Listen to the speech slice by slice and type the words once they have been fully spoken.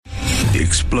the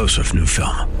explosive new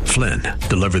film, Flynn,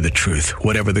 Deliver the Truth,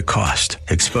 Whatever the Cost,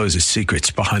 exposes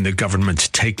secrets behind the government's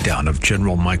takedown of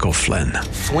General Michael Flynn.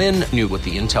 Flynn knew what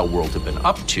the intel world had been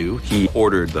up to. He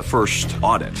ordered the first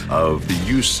audit of the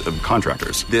use of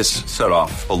contractors. This set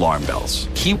off alarm bells.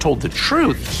 He told the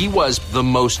truth. He was the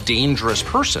most dangerous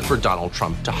person for Donald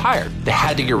Trump to hire. They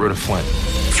had to get rid of Flynn.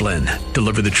 Flynn,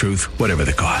 Deliver the Truth, Whatever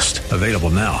the Cost. Available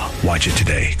now. Watch it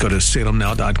today. Go to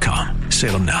salemnow.com.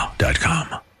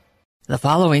 salemnow.com. The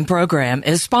following program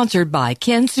is sponsored by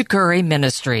Ken Sukuri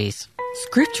Ministries.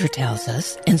 Scripture tells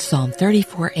us in Psalm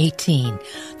 34:18,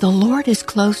 "The Lord is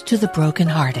close to the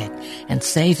brokenhearted and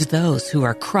saves those who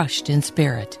are crushed in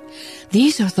spirit.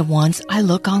 These are the ones I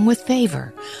look on with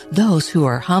favor, those who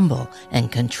are humble and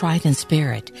contrite in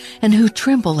spirit, and who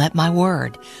tremble at my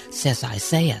word," says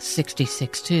Isaiah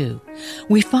 66:2.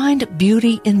 We find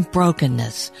beauty in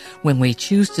brokenness when we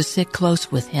choose to sit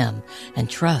close with Him and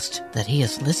trust that He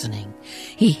is listening.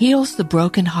 He heals the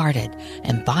brokenhearted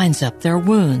and binds up their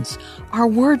wounds, are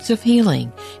words of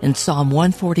healing in Psalm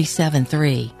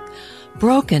 147:3.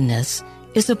 Brokenness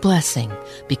is a blessing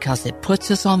because it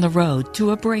puts us on the road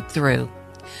to a breakthrough.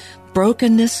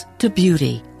 Brokenness to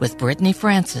Beauty with Brittany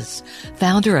Francis,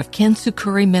 founder of Ken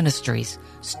Sukuri Ministries,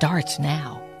 starts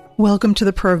now. Welcome to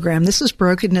the program. This is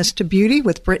Brokenness to Beauty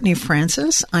with Brittany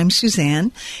Francis. I'm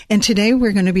Suzanne, and today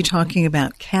we're going to be talking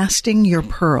about casting your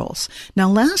pearls. Now,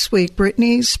 last week,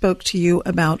 Brittany spoke to you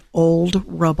about old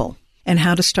rubble and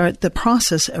how to start the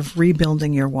process of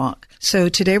rebuilding your walk. So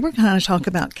today we're going to talk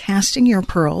about casting your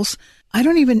pearls. I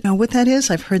don't even know what that is.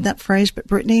 I've heard that phrase, but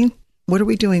Brittany, what are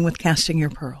we doing with casting your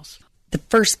pearls? The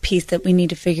first piece that we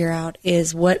need to figure out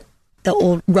is what the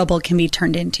old rubble can be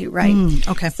turned into, right?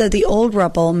 Okay. So the old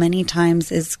rubble many times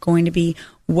is going to be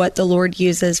what the Lord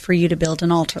uses for you to build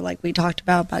an altar, like we talked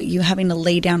about you having to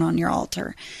lay down on your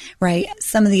altar, right?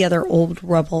 Some of the other old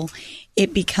rubble,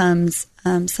 it becomes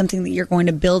something that you're going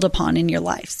to build upon in your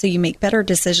life. So you make better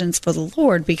decisions for the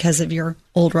Lord because of your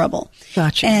old rubble.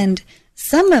 Gotcha. And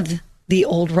some of the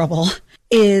old rubble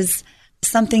is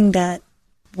something that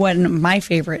one of my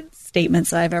favorite statements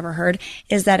that I've ever heard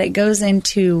is that it goes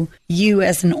into you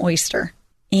as an oyster.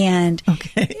 And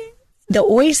the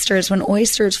oysters, when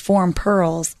oysters form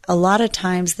pearls, a lot of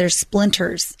times there's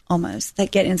splinters almost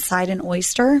that get inside an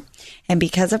oyster. And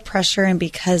because of pressure and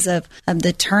because of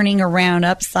the turning around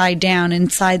upside down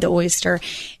inside the oyster,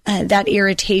 that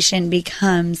irritation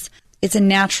becomes, it's a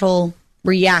natural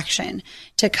reaction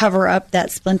to cover up that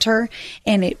splinter,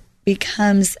 and it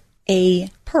becomes a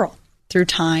pearl through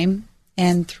time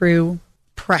and through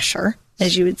pressure,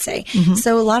 as you would say. Mm-hmm.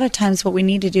 So a lot of times what we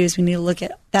need to do is we need to look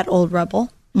at that old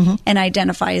rubble and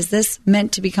identify, is this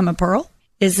meant to become a pearl?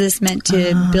 Is this meant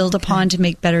to build upon to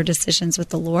make better decisions with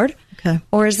the Lord? Okay.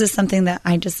 Or is this something that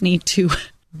I just need to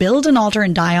build an altar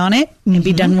and die on it and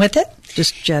be done with it?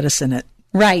 Just jettison it.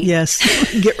 Right. Yes.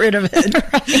 Get rid of it.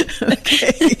 Right.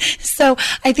 Okay. So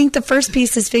I think the first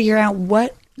piece is figure out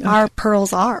what our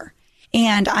pearls are.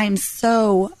 And I'm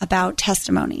so about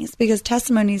testimonies because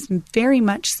testimonies very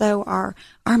much so are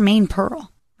our main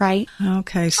pearl, right?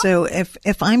 Okay. So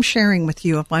if I'm sharing with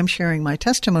you, if I'm sharing my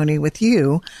testimony with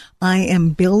you, I am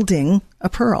building a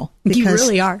pearl. Because you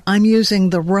really are. I'm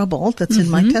using the rubble that's in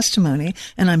my testimony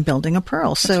and I'm building a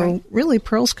pearl. That's so right. Really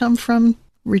pearls come from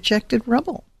rejected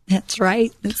rubble. That's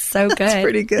right. It's so good. That's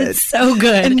pretty good. It's so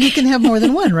good. And we can have more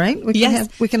than one, right? We Yes.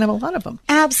 can have a lot of them.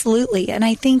 Absolutely. And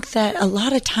I think that a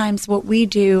lot of times what we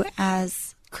do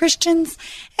as Christians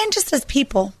and just as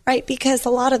people, right? Because a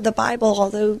lot of the Bible,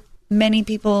 although many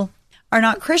people are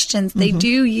not Christians, they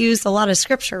do use a lot of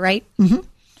scripture, right? Mm-hmm.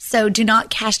 So do not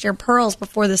cast your pearls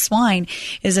before the swine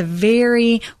is a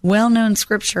very well-known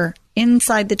scripture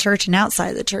inside the church and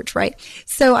outside the church, right?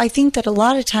 So I think that a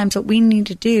lot of times what we need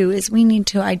to do is we need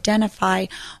to identify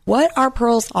what our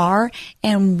pearls are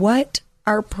and what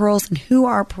our pearls and who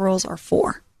our pearls are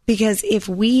for. Because if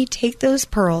we take those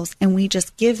pearls and we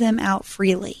just give them out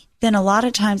freely, then a lot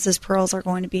of times those pearls are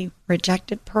going to be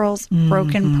rejected pearls,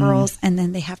 broken pearls, and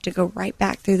then they have to go right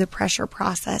back through the pressure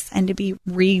process and to be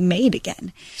remade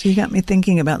again. So you got me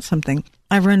thinking about something.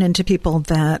 I've run into people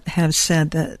that have said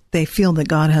that they feel that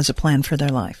God has a plan for their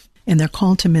life and they're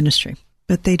called to ministry,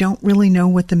 but they don't really know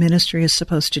what the ministry is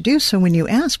supposed to do. So when you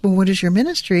ask, well, what is your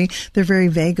ministry? They're very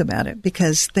vague about it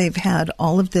because they've had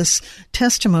all of this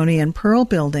testimony and pearl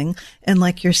building. And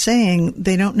like you're saying,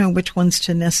 they don't know which ones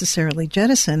to necessarily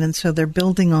jettison. And so they're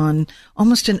building on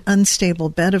almost an unstable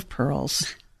bed of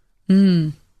pearls.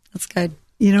 That's good.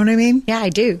 You know what I mean? Yeah, I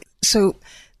do. So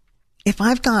if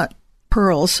I've got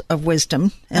pearls of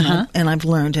wisdom and I've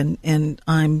learned and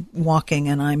I'm walking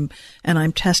and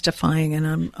I'm testifying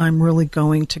and I'm really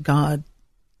going to God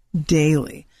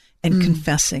daily and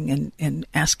confessing and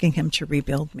asking him to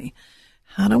rebuild me.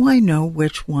 How do I know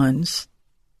which ones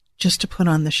just to put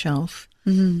on the shelf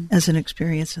as an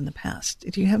experience in the past?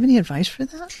 Do you have any advice for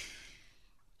that?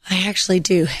 I actually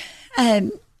do.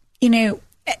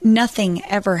 Nothing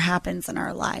ever happens in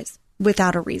our lives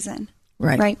without a reason.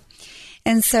 Right.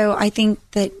 And so I think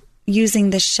that using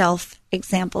the shelf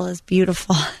example is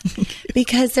beautiful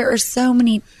because there are so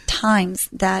many times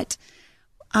that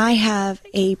I have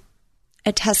a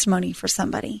testimony for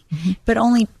somebody, but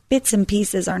only bits and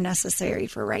pieces are necessary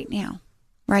for right now.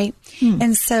 Right.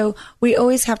 And so we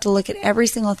always have to look at every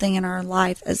single thing in our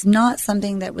life as not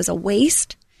something that was a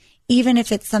waste, even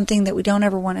if it's something that we don't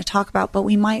ever want to talk about, but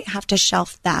we might have to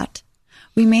shelf that.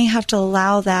 We may have to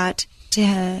allow that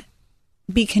to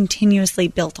be continuously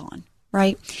built on.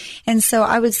 Right. And so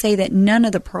I would say that none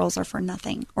of the pearls are for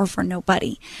nothing or for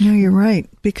nobody. No, you're right.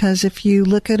 Because if you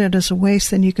look at it as a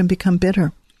waste, then you can become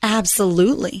bitter.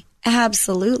 Absolutely.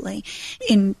 Absolutely.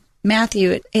 In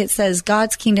Matthew, it says,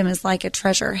 God's kingdom is like a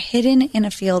treasure hidden in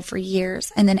a field for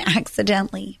years and then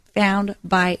accidentally found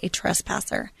by a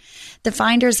trespasser. The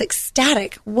finder is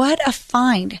ecstatic. What a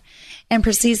find! And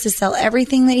proceeds to sell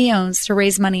everything that he owns to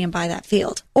raise money and buy that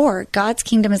field. Or God's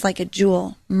kingdom is like a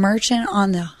jewel, merchant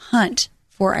on the hunt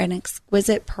for an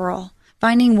exquisite pearl.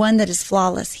 Finding one that is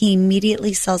flawless, he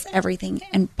immediately sells everything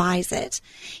and buys it.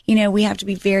 We have to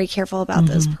be very careful about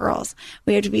those pearls.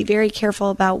 We have to be very careful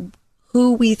about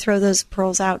who we throw those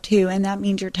pearls out to, and that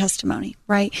means your testimony,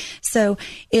 right? So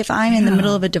if I'm in the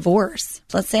middle of a divorce,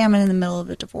 let's say I'm in the middle of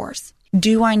a divorce,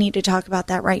 do I need to talk about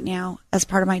that right now as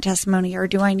part of my testimony, or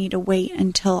do I need to wait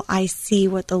until I see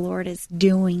what the Lord is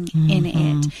doing in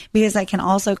it? Because I can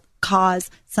also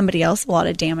cause somebody else a lot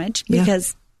of damage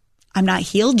because I'm not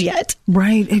healed yet.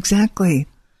 Right, exactly.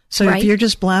 So if you're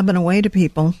just blabbing away to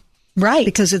people, right,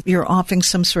 because you're offing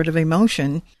some sort of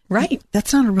emotion, right,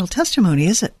 that's not a real testimony,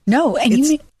 is it? No,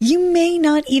 and you may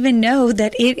not even know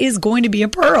that it is going to be a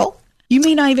pearl. You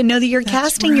may not even know that you're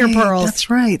casting your pearls. That's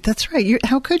right.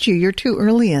 How could you? You're too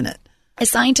early in it. A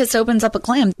scientist opens up a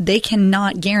clam. They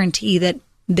cannot guarantee that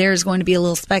there's going to be a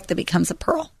little speck that becomes a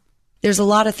pearl. There's a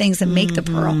lot of things that make the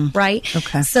pearl, right?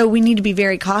 Okay. So we need to be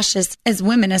very cautious as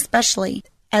women, especially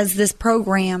as this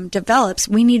program develops.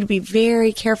 We need to be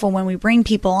very careful when we bring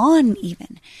people on,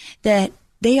 even that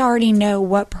they already know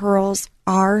what pearls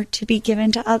are to be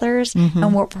given to others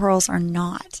and what pearls are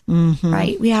not,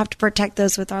 right? We have to protect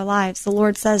those with our lives. The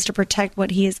Lord says to protect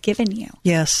what he has given you.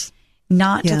 Yes.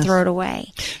 Not to throw it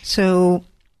away. So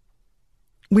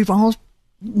we've all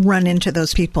run into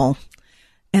those people,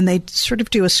 and they sort of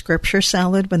do a scripture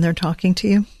salad when they're talking to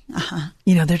you.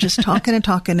 They're just talking and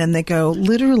talking, and they go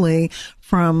literally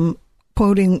from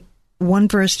quoting one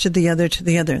verse to the other.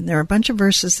 And there are a bunch of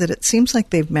verses that it seems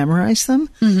like they've memorized them.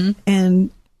 And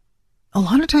a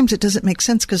lot of times it doesn't make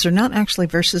sense because they're not actually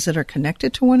verses that are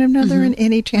connected to one another in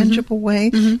any tangible way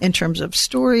in terms of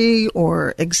story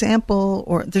or example,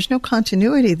 or there's no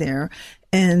continuity there.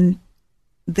 And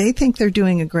they think they're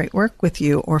doing a great work with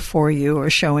you or for you or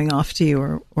showing off to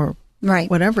you or right,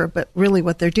 whatever. But really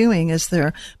what they're doing is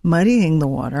they're muddying the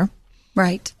water.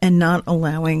 Right. And not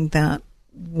allowing that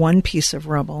one piece of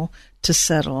rubble to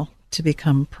settle to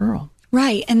become pearl.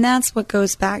 Right. And that's what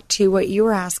goes back to what you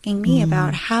were asking me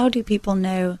about. How do people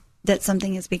know that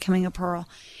something is becoming a pearl?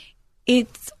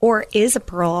 Or is a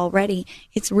pearl already?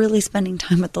 It's really spending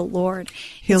time with the Lord.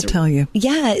 He'll tell you.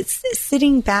 Yeah. It's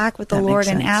sitting back with the Lord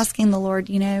and asking the Lord,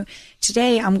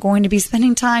 today I'm going to be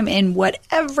spending time in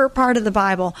whatever part of the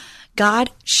Bible. God,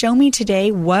 show me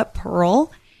today what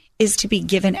pearl is to be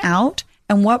given out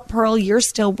and what pearl you're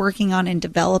still working on and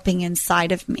developing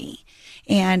inside of me.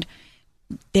 And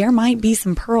there might be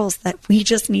some pearls that we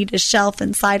just need to shelf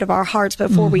inside of our hearts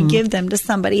before we give them to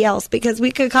somebody else because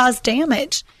we could cause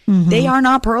damage. They are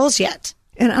not pearls yet.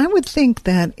 And I would think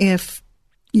that if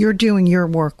you're doing your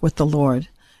work with the Lord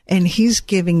and he's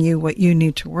giving you what you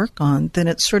need to work on, then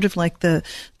it's sort of like the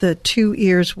 2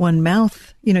 ears, 1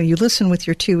 mouth. You listen with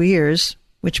your 2 ears,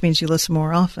 which means you listen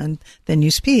more often than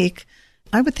you speak.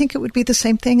 I would think it would be the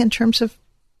same thing in terms of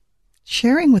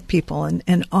sharing with people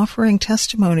and offering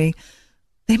testimony.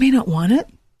 They may not want it.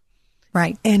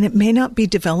 Right. And it may not be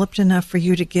developed enough for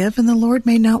you to give, and the Lord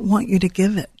may not want you to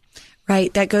give it.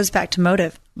 Right. That goes back to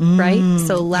motive, right?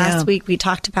 So last week we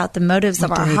talked about the motives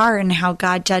of our heart and how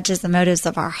God judges the motives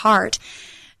of our heart.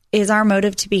 Is our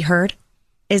motive to be heard?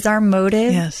 Is our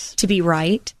motive to be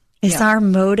right? Is our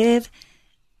motive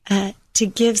to to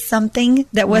give something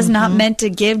that was not meant to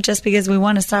give just because we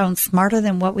want to sound smarter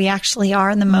than what we actually are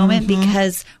in the moment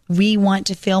because we want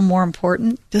to feel more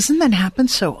important. Doesn't that happen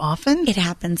so often? It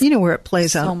happens. You know where it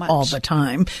plays so out much. all the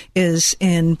time is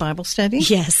in Bible study.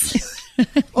 Yes.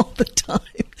 All the time.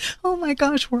 Oh my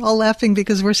gosh, we're all laughing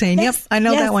because we're saying, Yes, yep, I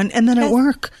know yes, that one. And then yes. at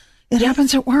work, it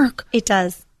happens at work. It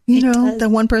does. You It know, does. the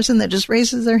one person that just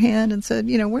raises their hand and said,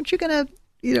 weren't you going to,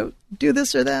 do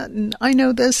this or that? And I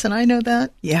know this and I know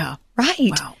that. Yeah.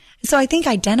 Right. Wow. So I think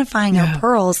identifying our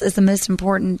pearls is the most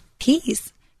important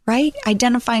piece, right?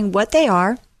 Identifying what they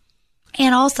are.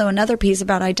 And also another piece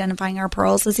about identifying our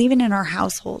pearls is even in our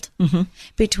household,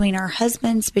 between our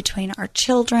husbands, between our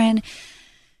children.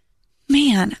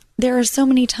 Man, there are so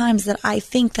many times that I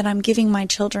think that I'm giving my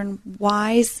children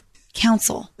wise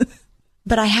counsel,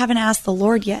 but I haven't asked the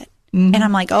Lord yet. And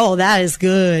I'm like, oh, that is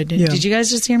good. Yeah. Did you guys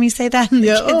just hear me say that? And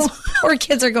the poor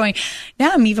kids are going,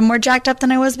 now I'm even more jacked up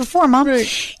than I was before, Mom.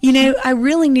 Right. I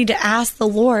really need to ask the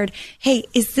Lord, hey,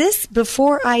 is this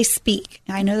before I speak?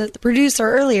 I know that the producer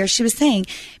earlier, she was saying,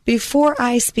 before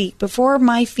I speak, before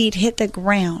my feet hit the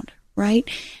ground, right?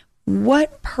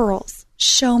 What pearls?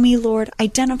 Show me, Lord.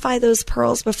 Identify those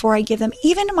pearls before I give them,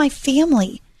 even to my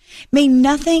family. May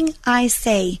nothing I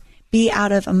say be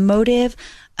out of a motive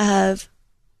of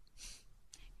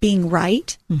being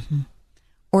right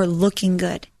or looking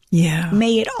good. Yeah.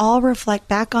 May it all reflect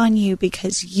back on you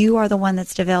because you are the one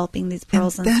that's developing these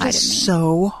pearls inside of me. That is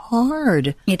so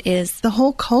hard. It is. The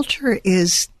whole culture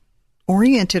is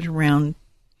oriented around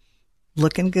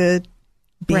looking good,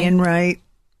 being right,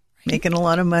 making a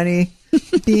lot of money,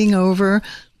 being over,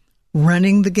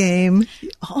 running the game,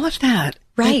 all of that.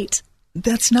 Right.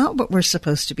 That's not what we're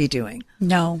supposed to be doing.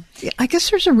 No. I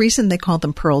guess there's a reason they call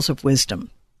them pearls of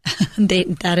wisdom.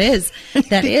 That is.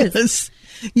 Because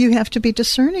you have to be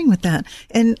discerning with that.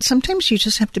 And sometimes you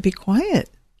just have to be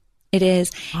quiet. It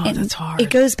is. Oh, and that's hard.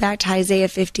 It goes back to Isaiah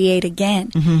 58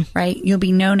 again, right? You'll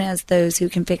be known as those who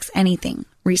can fix anything,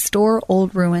 restore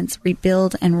old ruins,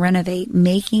 rebuild and renovate,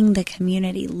 making the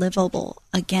community livable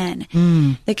again.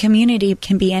 The community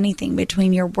can be anything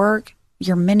between your work,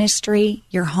 your ministry,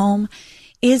 your home.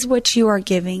 Is what you are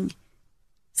giving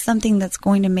something that's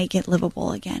going to make it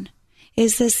livable again?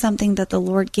 Is this something that the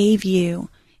Lord gave you?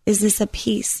 Is this a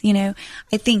piece? I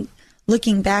think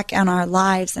looking back on our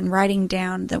lives and writing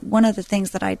down that one of the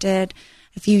things that I did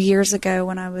a few years ago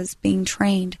when I was being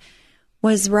trained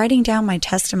was writing down my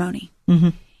testimony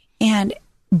and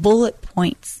bullet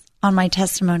points on my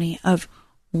testimony of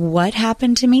what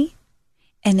happened to me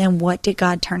and then what did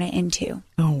God turn it into.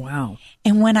 Oh, wow.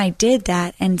 And when I did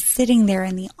that and sitting there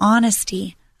in the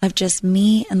honesty of just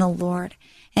me and the Lord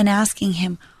and asking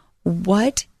him,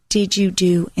 what did you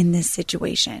do in this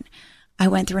situation? I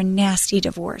went through a nasty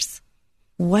divorce.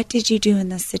 What did you do in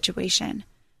this situation?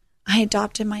 I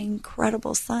adopted my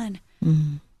incredible son.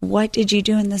 What did you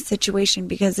do in this situation?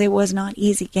 Because it was not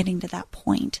easy getting to that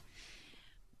point.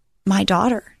 My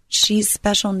daughter, she's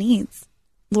special needs.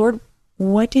 Lord,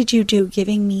 what did you do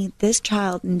giving me this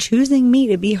child and choosing me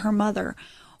to be her mother?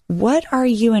 What are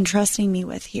you entrusting me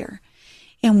with here?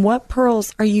 And what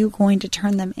pearls are you going to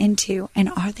turn them into? And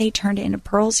are they turned into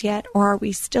pearls yet? Or are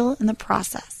we still in the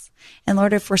process? And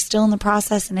Lord, if we're still in the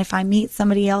process, and if I meet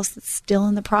somebody else that's still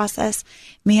in the process,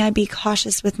 may I be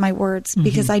cautious with my words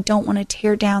because I don't want to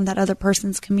tear down that other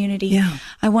person's community. Yeah.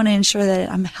 I want to ensure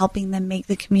that I'm helping them make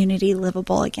the community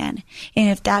livable again. And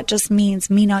if that just means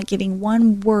me not giving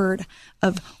one word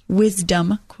of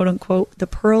wisdom, quote unquote, the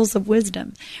pearls of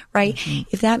wisdom, right?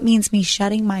 If that means me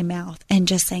shutting my mouth and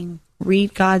just saying,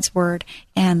 read God's word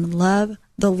and love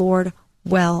the Lord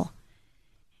well,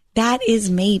 that is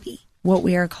maybe what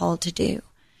we are called to do.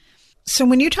 So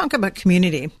when you talk about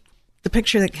community, the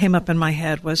picture that came up in my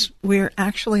head was we're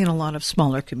actually in a lot of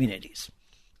smaller communities.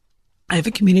 I have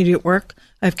a community at work.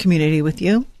 I have community with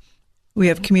you. We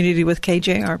have community with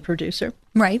KJ, our producer.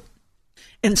 Right.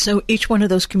 And so each one of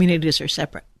those communities are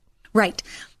separate. Right.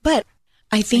 But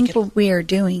I think what we are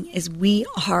doing is we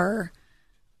are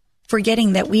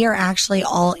forgetting that we are actually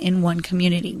all in one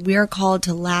community. We are called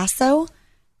to lasso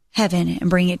heaven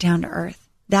and bring it down to earth.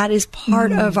 That is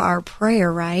part of our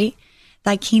prayer, right?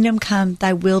 Thy kingdom come,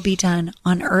 thy will be done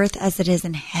on earth as it is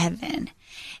in heaven.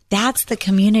 That's the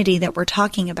community that we're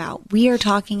talking about. We are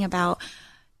talking about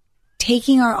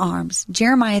taking our arms.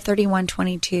 Jeremiah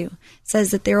 31:22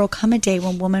 says that there will come a day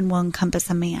when woman will encompass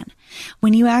a man.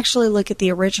 When you actually look at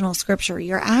the original scripture,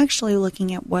 you're actually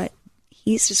looking at what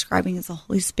he's describing as the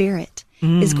Holy Spirit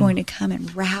is going to come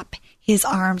and wrap his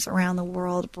arms around the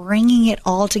world, bringing it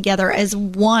all together as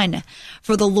one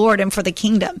for the Lord and for the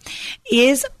kingdom,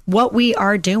 is what we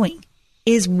are doing.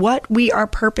 is what we are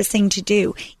purposing to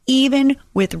do, even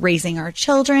with raising our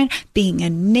children, being a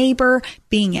neighbor,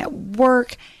 being at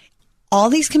work. All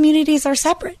these communities are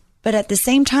separate, but at the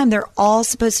same time, they're all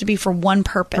supposed to be for one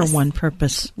purpose. For one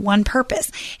purpose. One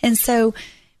purpose. And so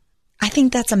I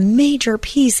think that's a major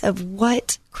piece of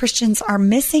what Christians are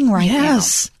missing right now.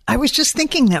 Yes. I was just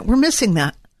thinking that. We're missing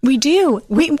that. We do.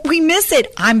 We miss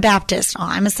it. I'm Baptist. Oh,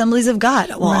 I'm Assemblies of God.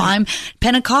 Well, Right. I'm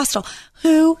Pentecostal.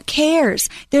 Who cares?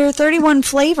 There are 31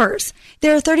 flavors.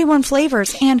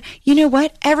 And you know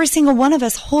what? Every single one of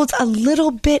us holds a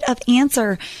little bit of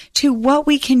answer to what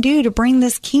we can do to bring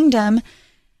this kingdom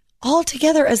all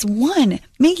together as one,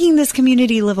 making this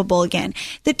community livable again.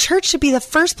 The church should be the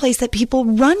first place that people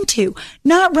run to,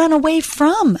 not run away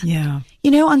from. Yeah. You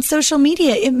know, on social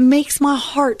media, it makes my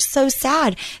heart so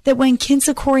sad that when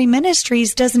Kinsakori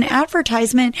Ministries does an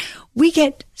advertisement, we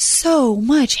get so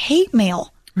much hate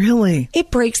mail. Really? It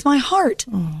breaks my heart.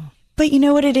 Oh. But you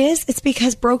know what it is? It's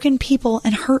because broken people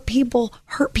and hurt people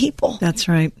hurt people. That's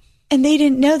right. And they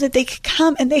didn't know that they could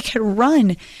come and they could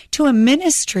run to a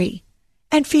ministry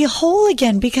and feel whole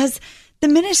again because the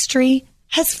ministry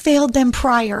has failed them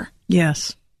prior.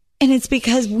 Yes. And it's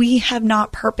because we have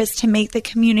not purposed to make the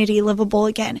community livable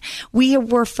again. We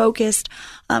were focused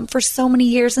for so many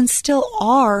years and still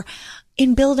are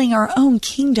in building our own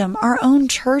kingdom, our own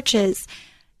churches.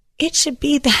 It should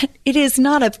be that it is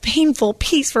not a painful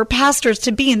piece for pastors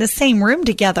to be in the same room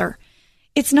together.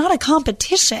 It's not a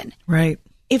competition. Right.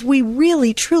 If we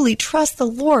really, truly trust the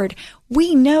Lord,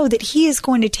 we know that He is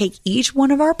going to take each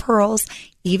one of our pearls,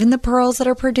 even the pearls that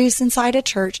are produced inside a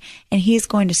church, and He is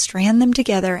going to strand them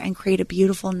together and create a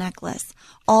beautiful necklace,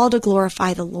 all to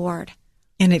glorify the Lord.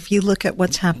 And if you look at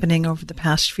what's happening over the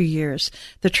past few years,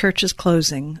 the church is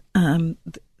closing, then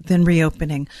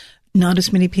reopening. Not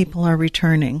as many people are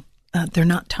returning. They're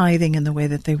not tithing in the way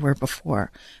that they were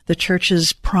before. The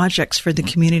church's projects for the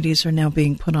communities are now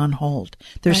being put on hold.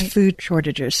 There's Right. food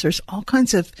shortages. There's all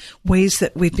kinds of ways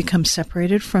that we've become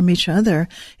separated from each other.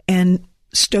 And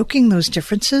stoking those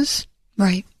differences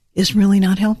Right. is really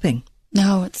not helping.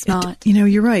 No, it's not. You know,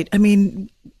 you're right. I mean,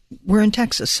 we're in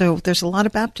Texas, so there's a lot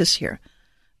of Baptists here.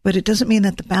 But it doesn't mean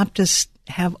that the Baptists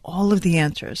have all of the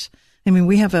answers. I mean,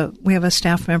 we have a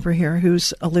staff member here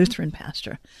who's a Lutheran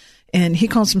pastor. And he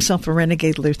calls himself a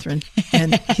renegade Lutheran.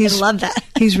 And I love that.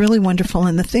 He's really wonderful.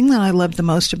 And the thing that I love the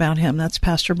most about him, that's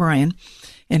Pastor Brian.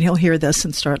 And he'll hear this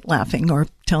and start laughing or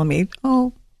tell me,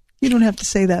 oh, you don't have to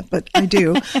say that, but I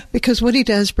do. Because what he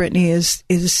does, Brittany, is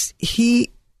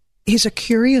he's a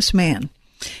curious man.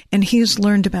 And he's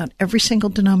learned about every single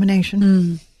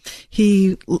denomination.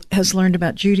 He has learned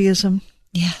about Judaism.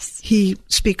 Yes. He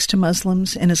speaks to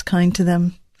Muslims and is kind to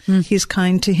them. He's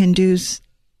kind to Hindus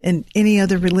and any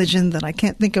other religion that I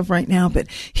can't think of right now, but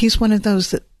he's one of those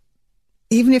that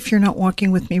even if you're not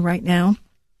walking with me right now,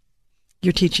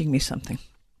 you're teaching me something.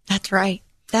 That's right.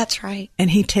 That's right.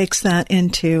 And he takes that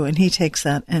and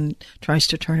tries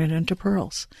to turn it into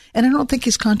pearls. And I don't think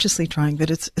he's consciously trying,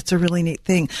 but it's a really neat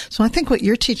thing. So I think what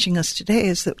you're teaching us today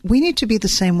is that we need to be the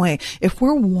same way. If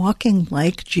we're walking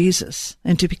like Jesus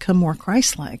and to become more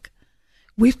Christ-like,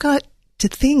 we've got to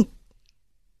think,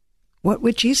 what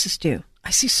would Jesus do? I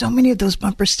see so many of those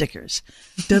bumper stickers.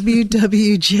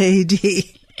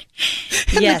 WWJD.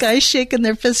 And Yes. the guys shaking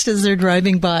their fist as they're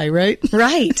driving by, right?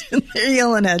 Right. And they're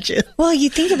yelling at you. Well, you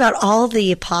think about all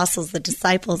the apostles, the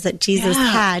disciples that Jesus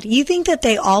had. You think that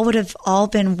they all would have all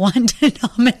been one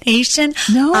denomination?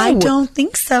 No. I don't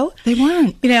think so. They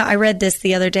weren't. You know, I read this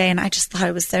the other day and I just thought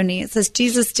it was so neat. It says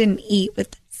Jesus didn't eat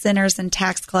with sinners and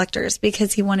tax collectors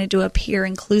because he wanted to appear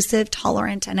inclusive,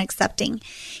 tolerant, and accepting.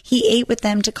 He ate with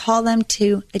them to call them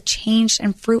to a changed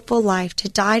and fruitful life, to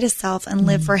die to self and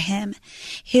live for him.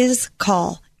 His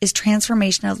call is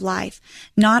transformation of life,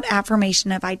 not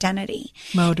affirmation of identity.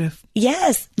 Motive.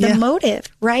 Yes, the Yeah. motive,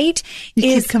 right? You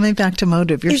keep coming back to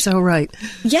motive. You're so right.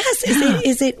 Yes,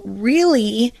 is it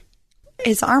really,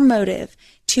 is our motive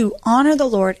to honor the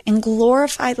Lord and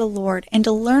glorify the Lord and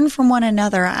to learn from one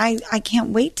another? I can't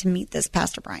wait to meet this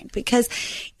Pastor Brian, because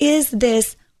is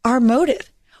this our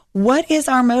motive? What is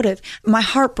our motive? My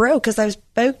heart broke as I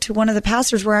spoke to one of the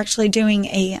pastors. We're actually doing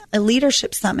a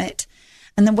leadership summit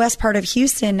in the west part of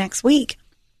Houston next week.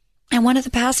 And one of the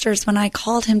pastors, when I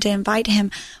called him to invite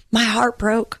him, my heart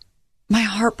broke. My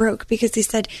heart broke because he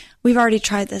said, we've already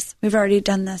tried this. We've already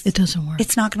done this. It doesn't work.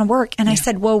 It's not going to work. And I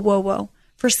said, whoa, whoa, whoa.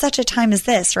 For such a time as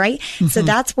this, right? So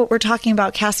that's what we're talking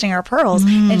about, casting our pearls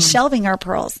and shelving our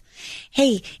pearls.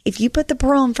 Hey, if you put the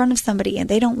pearl in front of somebody and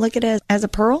they don't look at it as a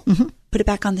pearl, put it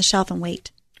back on the shelf and wait.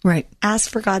 Right.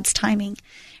 Ask for God's timing,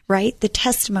 right? The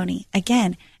testimony,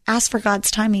 again, ask for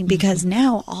God's timing, because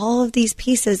now all of these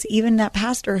pieces, even that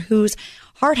pastor whose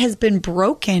heart has been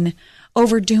broken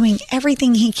over doing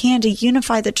everything he can to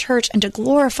unify the church and to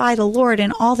glorify the Lord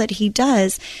in all that he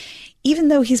does, even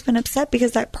though he's been upset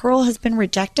because that pearl has been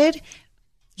rejected,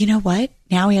 you know what?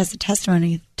 Now he has a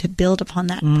testimony to build upon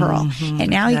that pearl. And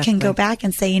now he can go back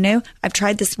and say, I've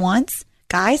tried this once.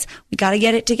 Guys, we got to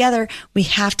get it together. We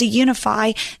have to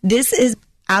unify. This is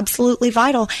absolutely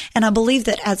vital. And I believe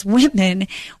that as women,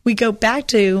 we go back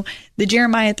to the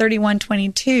Jeremiah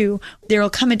 31:22. There will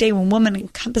come a day when woman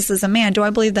encompasses a man. Do I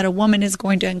believe that a woman is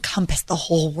going to encompass the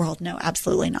whole world? No,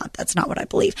 absolutely not. That's not what I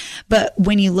believe. But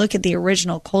when you look at the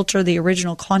original culture, the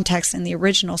original context, and the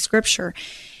original scripture,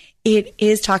 it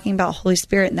is talking about Holy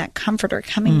Spirit and that comforter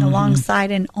coming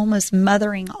alongside and almost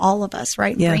mothering all of us,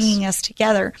 right? Yes. Bringing us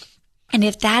together. And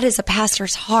if that is a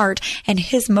pastor's heart and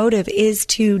his motive is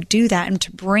to do that and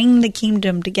to bring the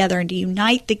kingdom together and to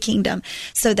unite the kingdom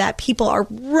so that people are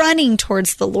running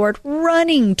towards the Lord,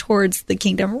 running towards the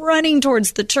kingdom, running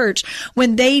towards the church,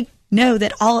 when they know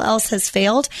that all else has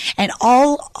failed and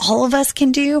all of us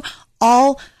can do,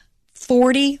 all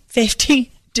 40,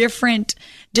 50 different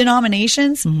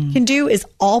denominations can do is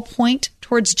all point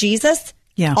towards Jesus,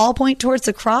 all point towards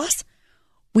the cross,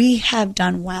 we have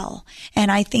done well. And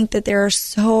I think that there are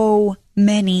so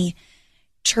many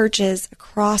churches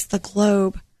across the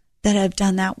globe that have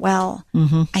done that well.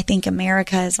 I think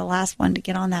America is the last one to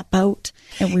get on that boat,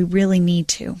 and we really need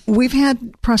to. We've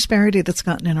had prosperity that's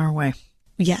gotten in our way.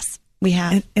 Yes, we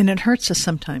have. And it hurts us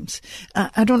sometimes.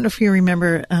 I don't know if you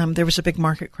remember, there was a big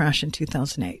market crash in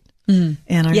 2008. And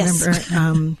I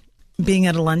remember being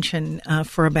at a luncheon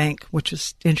for a bank, which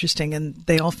was interesting, and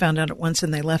they all found out at once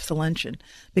and they left the luncheon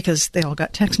because they all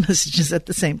got text messages at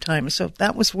the same time. So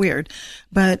that was weird.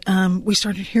 But we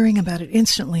started hearing about it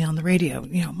instantly on the radio.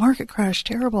 Market crash,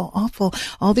 terrible, awful,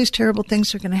 all these terrible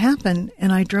things are going to happen.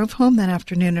 And I drove home that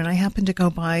afternoon, and I happened to go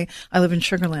by, I live in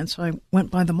Sugar Land, so I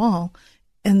went by the mall,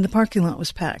 and the parking lot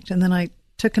was packed. And then I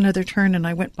took another turn, and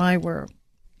I went by where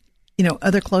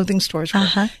other clothing stores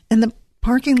were. And the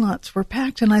parking lots were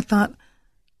packed. And I thought,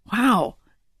 wow,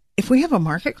 if we have a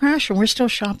market crash and we're still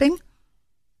shopping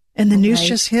and the news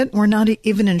just hit, and we're not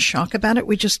even in shock about it.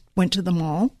 We just went to the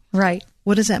mall. Right.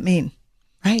 What does that mean?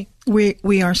 Right.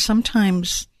 We are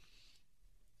sometimes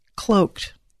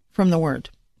cloaked from the word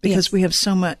because we have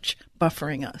so much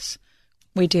buffering us.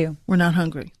 We do. We're not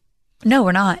hungry. No,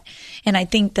 we're not. And I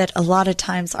think that a lot of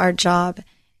times our job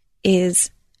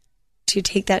is to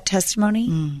take that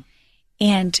testimony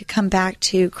and to come back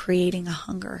to creating a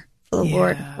hunger for the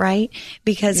Lord, right?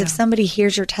 Because if somebody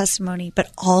hears your testimony, but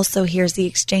also hears the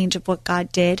exchange of what God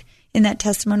did in that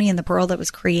testimony and the pearl that was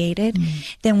created,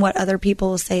 then what other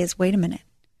people will say is, wait a minute,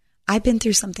 I've been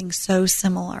through something so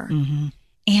similar.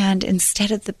 And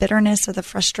instead of the bitterness or the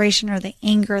frustration or the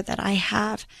anger that I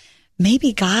have,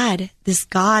 maybe God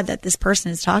that this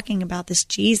person is talking about, this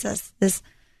Jesus, this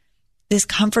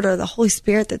comforter, the Holy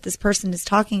Spirit that this person is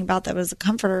talking about that was a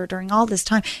comforter during all this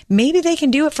time, maybe they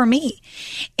can do it for me.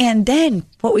 And then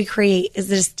what we create is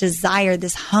this desire,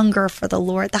 this hunger for the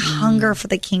Lord, the hunger for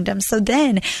the kingdom. So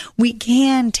then we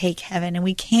can take heaven and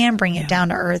we can bring it down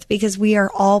to earth, because we are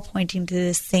all pointing to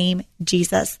the same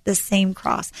Jesus, the same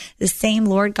cross, the same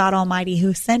Lord God Almighty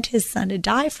who sent his son to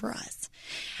die for us.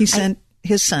 He sent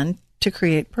his son to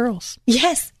create pearls.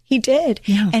 Yes. He did.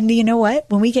 Yeah. And you know what?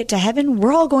 When we get to heaven,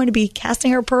 we're all going to be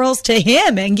casting our pearls to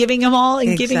him and giving them all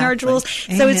and giving our jewels.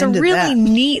 Amen. So it's a really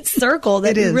neat circle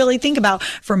that we really think about,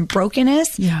 from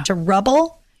brokenness to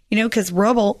rubble, because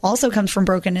rubble also comes from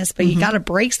brokenness, but you got to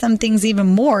break some things even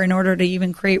more in order to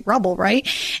even create rubble, right?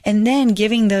 And then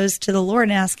giving those to the Lord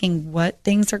and asking what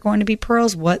things are going to be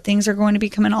pearls, what things are going to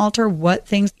become an altar, what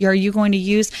things are you going to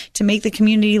use to make the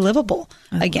community livable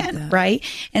again, right?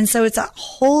 And so it's a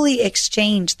holy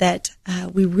exchange that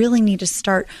we really need to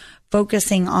start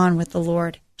focusing on with the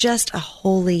Lord. Just a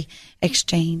holy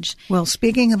exchange. Well,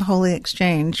 speaking of holy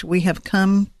exchange, we have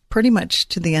come pretty much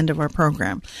to the end of our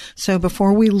program. So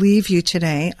before we leave you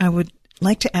today, I would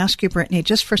like to ask you, Brittany,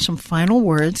 just for some final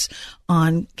words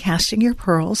on casting your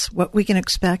pearls, what we can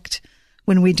expect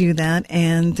when we do that.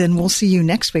 And then we'll see you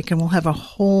next week, and we'll have a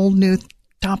whole new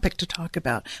topic to talk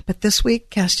about. But this week,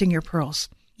 casting your pearls.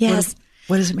 Yes.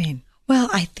 What does it mean? Well,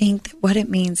 I think that what it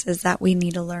means is that we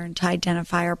need to learn to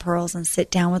identify our pearls and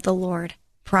sit down with the Lord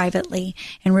privately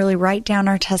and really write down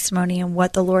our testimony and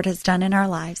what the Lord has done in our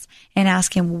lives, and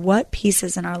ask him what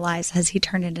pieces in our lives has he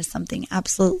turned into something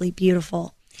absolutely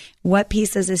beautiful. What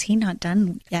pieces is he not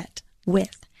done yet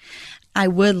with? I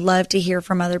would love to hear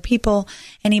from other people,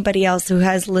 anybody else who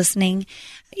has listening.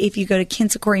 If you go to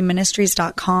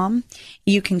KinsukoreMinistries.com,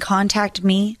 you can contact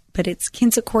me but it's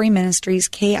Kinsukuri Ministries,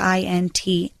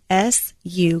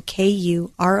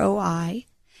 KINTSUKUROI,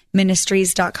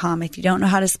 ministries.com. If you don't know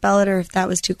how to spell it or if that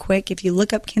was too quick, if you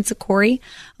look up Kinsukuri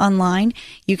online,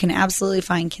 you can absolutely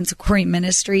find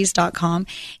KinsukuriMinistries.com,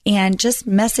 and just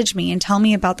message me and tell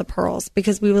me about the pearls,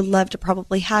 because we would love to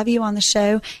probably have you on the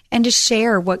show and to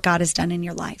share what God has done in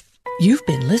your life. You've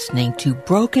been listening to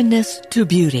Brokenness to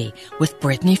Beauty with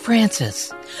Brittany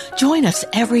Francis. Join us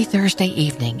every Thursday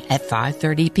evening at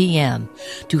 5:30 p.m.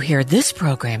 To hear this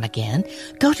program again,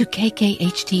 go to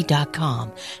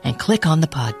kkht.com and click on the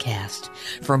podcast.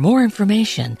 For more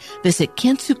information, visit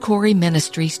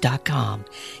KinsukuriMinistries.com,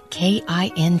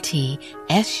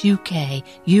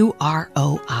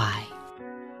 KINTSUKUROI.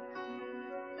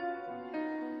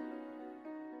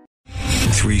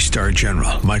 3-star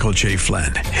General Michael J.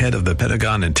 Flynn, head of the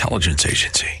Pentagon Intelligence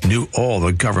Agency, knew all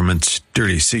the government's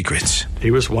dirty secrets. He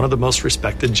was one of the most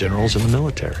respected generals in the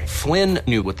military. Flynn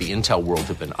knew what the intel world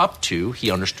had been up to.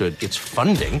 He understood its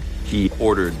funding. He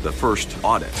ordered the first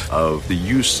audit of the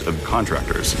use of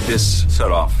contractors. This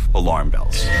set off alarm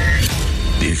bells.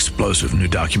 The explosive new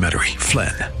documentary,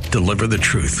 Flynn, Deliver the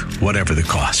Truth, Whatever the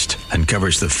Cost,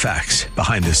 uncovers the facts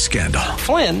behind this scandal.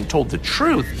 Flynn told the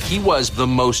truth. He was the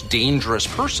most dangerous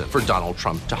person for Donald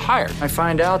Trump to hire. I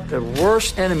find out the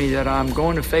worst enemy that I'm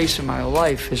going to face in my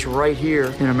life is right here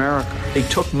in America. They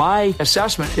took my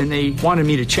assessment and they wanted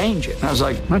me to change it. And I was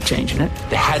like, I'm not changing it.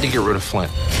 They had to get rid of Flynn.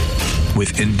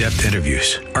 With in-depth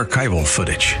interviews, archival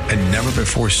footage, and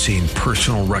never-before-seen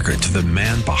personal records of the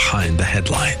man behind the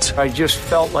headlines. I just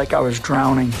felt like I was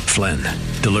drowning. Flynn,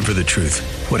 Deliver the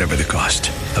Truth, Whatever the Cost.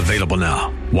 Available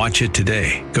now. Watch it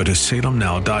today. Go to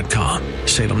salemnow.com.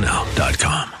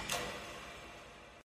 salemnow.com.